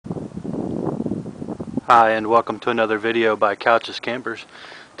Hi, and welcome to another video by Couches Campers.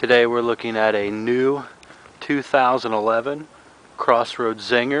 Today we're looking at a new 2011 Crossroads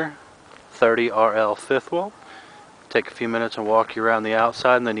Zinger 30RL fifth wheel. Take a few minutes and walk you around the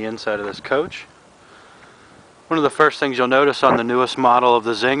outside and then the inside of this coach. One of the first things you'll notice on the newest model of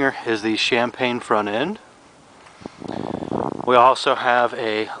the Zinger is the champagne front end. We also have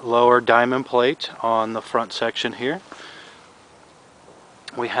a lower diamond plate on the front section here.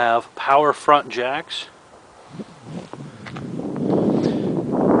 We have power front jacks.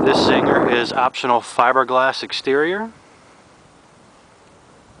 This Zinger is optional fiberglass exterior.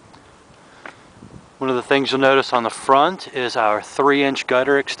 One of the things you'll notice on the front is our 3-inch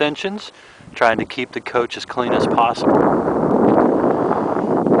gutter extensions, trying to keep the coach as clean as possible.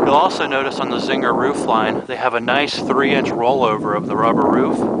 You'll also notice on the Zinger roof line, they have a nice 3-inch rollover of the rubber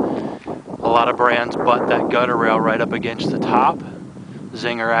roof. A lot of brands butt that gutter rail right up against the top.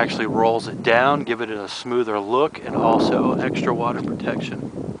 Zinger actually rolls it down, give it a smoother look, and also extra water protection.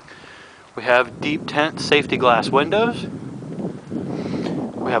 We have deep tent safety glass windows.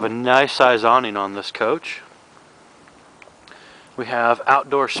 We have a nice size awning on this coach. We have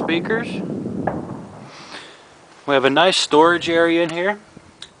outdoor speakers. We have a nice storage area in here.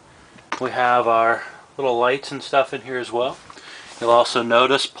 We have our little lights and stuff in here as well. You'll also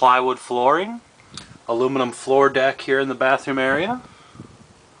notice plywood flooring, aluminum floor deck here in the bathroom area.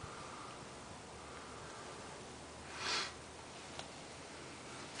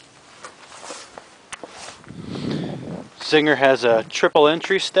 Zinger has a triple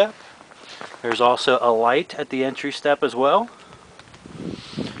entry step. There's also a light at the entry step as well.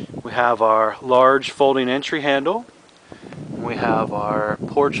 We have our large folding entry handle. We have our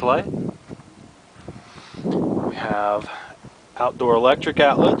porch light. We have outdoor electric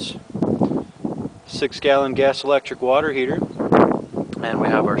outlets, 6-gallon gas electric water heater, and we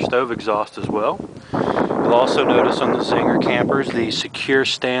have our stove exhaust as well. You'll also notice on the Zinger campers the secure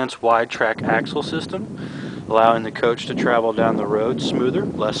stance wide track axle system, allowing the coach to travel down the road smoother,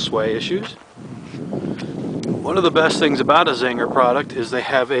 less sway issues. One of the best things about a Zinger product is they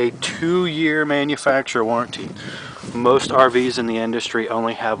have a 2-year manufacturer warranty. Most RVs in the industry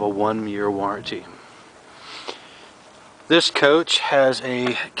only have a 1-year warranty. This coach has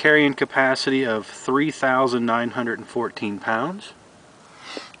a carrying capacity of 3,914 pounds.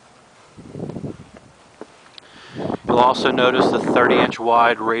 You'll also notice the 30-inch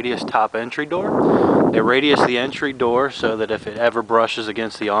wide radius top entry door. They radius the entry door so that if it ever brushes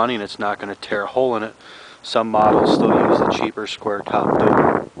against the awning, it's not going to tear a hole in it. Some models still use the cheaper square top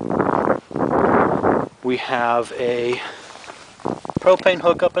door. We have a propane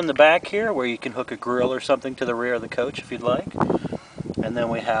hookup in the back here where you can hook a grill or something to the rear of the coach if you'd like. And then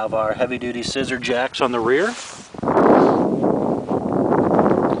we have our heavy-duty scissor jacks on the rear.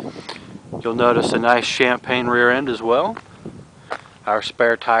 You'll notice a nice champagne rear end as well. Our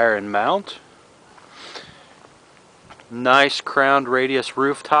spare tire and mount. Nice crowned radius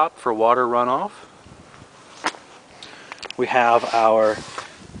rooftop for water runoff. We have our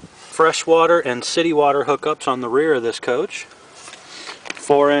freshwater and city water hookups on the rear of this coach.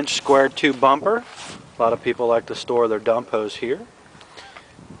 4-inch square tube bumper. A lot of people like to store their dump hose here.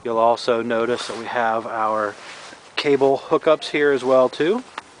 You'll also notice that we have our cable hookups here as well too.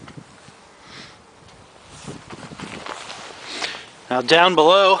 Now down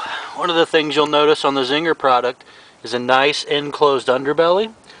below, one of the things you'll notice on the Zinger product is a nice enclosed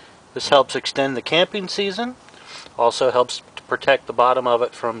underbelly. This helps extend the camping season. Also helps to protect the bottom of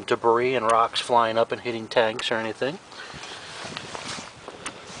it from debris and rocks flying up and hitting tanks or anything.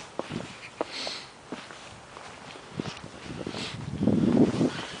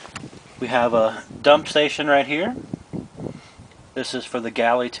 We have a dump station right here. This is for the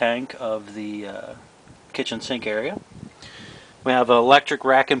galley tank of the kitchen sink area. We have an electric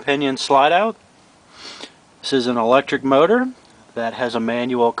rack and pinion slide out. This is an electric motor that has a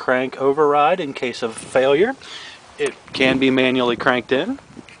manual crank override in case of failure. It can be manually cranked in.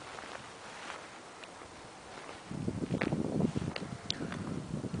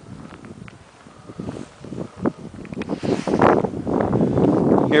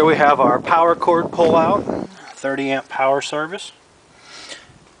 Here we have our power cord pull out, 30-amp power service.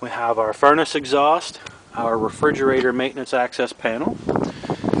 We have our furnace exhaust, our refrigerator maintenance access panel.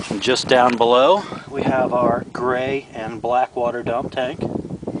 And just down below, we have our gray and black water dump tank.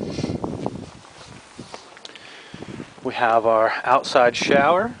 We have our outside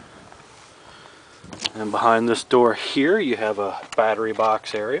shower. And behind this door here, you have a battery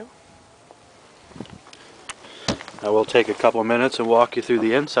box area. I will take a couple of minutes and walk you through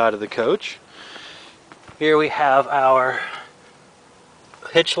the inside of the coach. Here we have our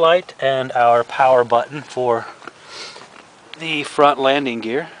hitch light and our power button for the front landing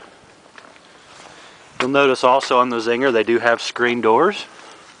gear. You'll notice also on the Zinger they do have screen doors.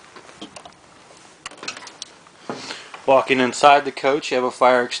 Walking inside the coach, you have a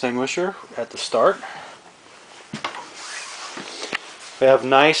fire extinguisher at the start. We have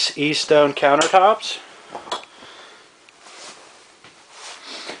nice E-stone countertops.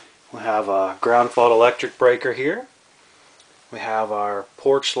 We have a ground fault electric breaker here. We have our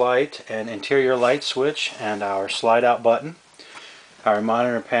porch light and interior light switch and our slide out button. Our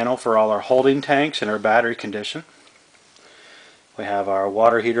monitor panel for all our holding tanks and our battery condition. We have our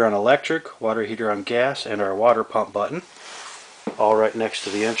water heater on electric, water heater on gas, and our water pump button, all right next to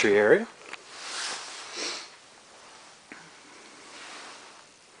the entry area.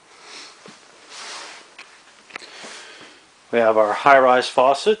 We have our high-rise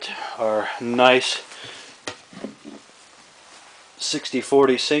faucet, our nice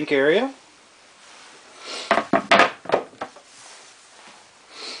 60/40 sink area.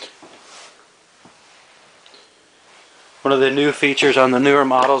 One of the new features on the newer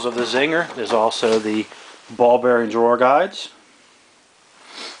models of the Zinger is also the ball bearing drawer guides.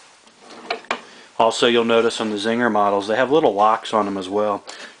 Also, you'll notice on the Zinger models they have little locks on them as well.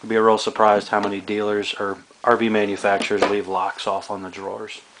 You'll be real surprised how many dealers or RV manufacturers leave locks off on the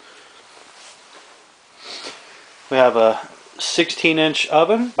drawers. We have a 16-inch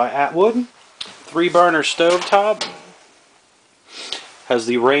oven by Atwood, 3-burner stovetop, has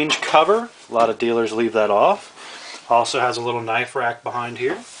the range cover, a lot of dealers leave that off. Also has a little knife rack behind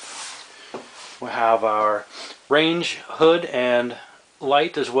here. We have our range hood and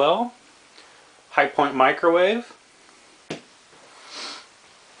light as well. High point microwave.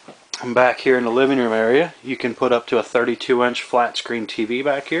 And back here in the living room area, you can put up to a 32-inch flat screen TV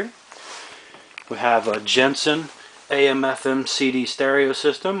back here. We have a Jensen AM/FM CD stereo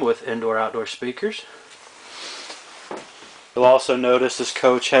system with indoor-outdoor speakers. You'll also notice this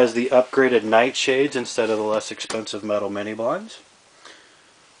coach has the upgraded Nite Shades instead of the less expensive metal mini blinds.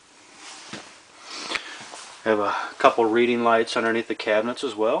 We have a couple reading lights underneath the cabinets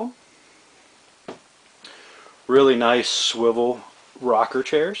as well. Really nice swivel rocker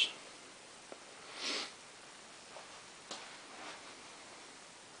chairs.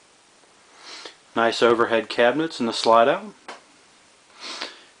 Nice overhead cabinets in the slide out.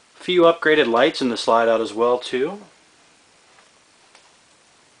 A few upgraded lights in the slide out as well too.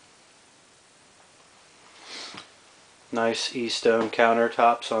 Nice E-stone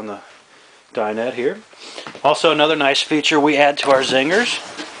countertops on the dinette here. Also, another nice feature we add to our Zingers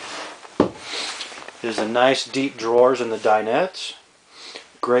is the nice deep drawers in the dinettes.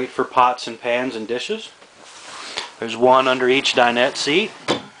 Great for pots and pans and dishes. There's one under each dinette seat.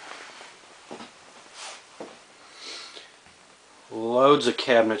 Loads of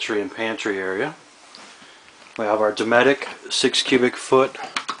cabinetry and pantry area. We have our Dometic 6 cubic foot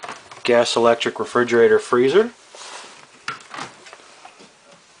gas electric refrigerator freezer.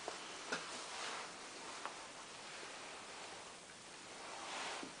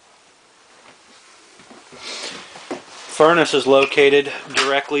 Furnace is located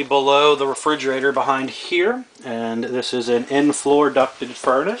directly below the refrigerator behind here, and this is an in-floor ducted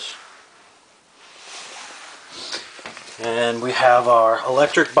furnace. And we have our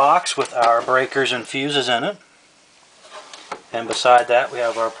electric box with our breakers and fuses in it. And beside that we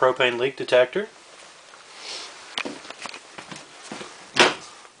have our propane leak detector.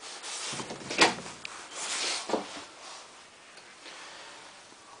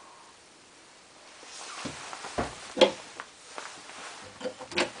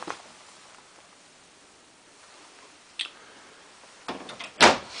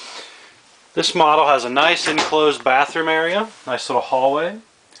 This model has a nice enclosed bathroom area, nice little hallway,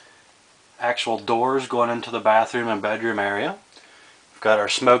 actual doors going into the bathroom and bedroom area. We've got our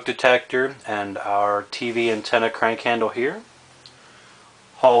smoke detector and our TV antenna crank handle here.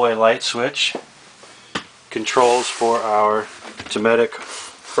 Hallway light switch, controls for our Dometic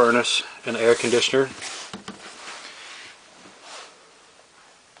furnace and air conditioner.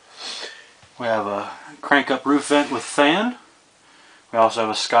 We have a crank up roof vent with fan. We also have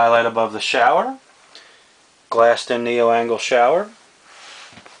a skylight above the shower, glassed in neo-angle shower,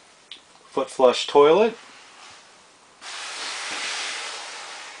 foot flush toilet,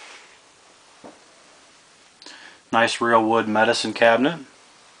 nice real wood medicine cabinet,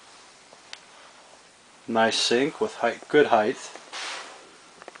 nice sink with good height.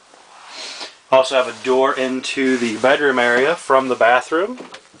 Also have a door into the bedroom area from the bathroom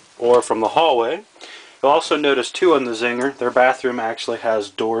or from the hallway. You'll also notice too on the Zinger, their bathroom actually has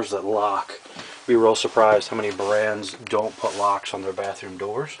doors that lock. be real surprised how many brands don't put locks on their bathroom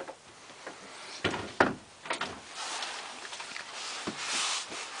doors.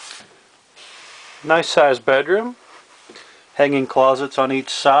 Nice sized bedroom. Hanging closets on each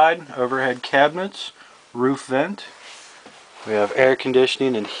side, overhead cabinets, roof vent. We have air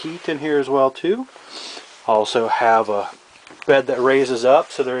conditioning and heat in here as well too. Also have a bed that raises up,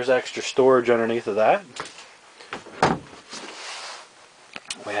 so there's extra storage underneath of that.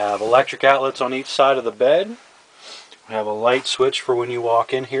 We have electric outlets on each side of the bed. We have a light switch for when you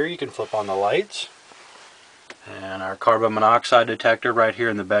walk in here. You can flip on the lights. And our carbon monoxide detector right here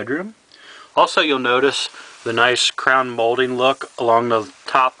in the bedroom. Also, you'll notice the nice crown molding look along the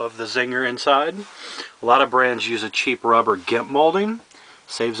top of the Zinger inside. A lot of brands use a cheap rubber GIMP molding.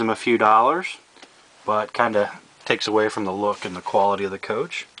 Saves them a few dollars, but kind of takes away from the look and the quality of the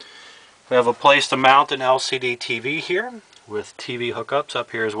coach. We have a place to mount an LCD TV here, with TV hookups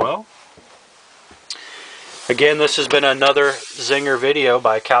up here as well. Again, this has been another Zinger video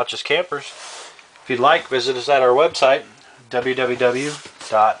by Couches Campers. If you'd like, visit us at our website,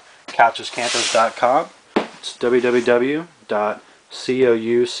 www.couchescampers.com. It's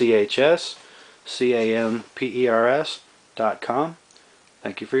www.couchescampers.com.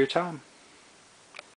 Thank you for your time.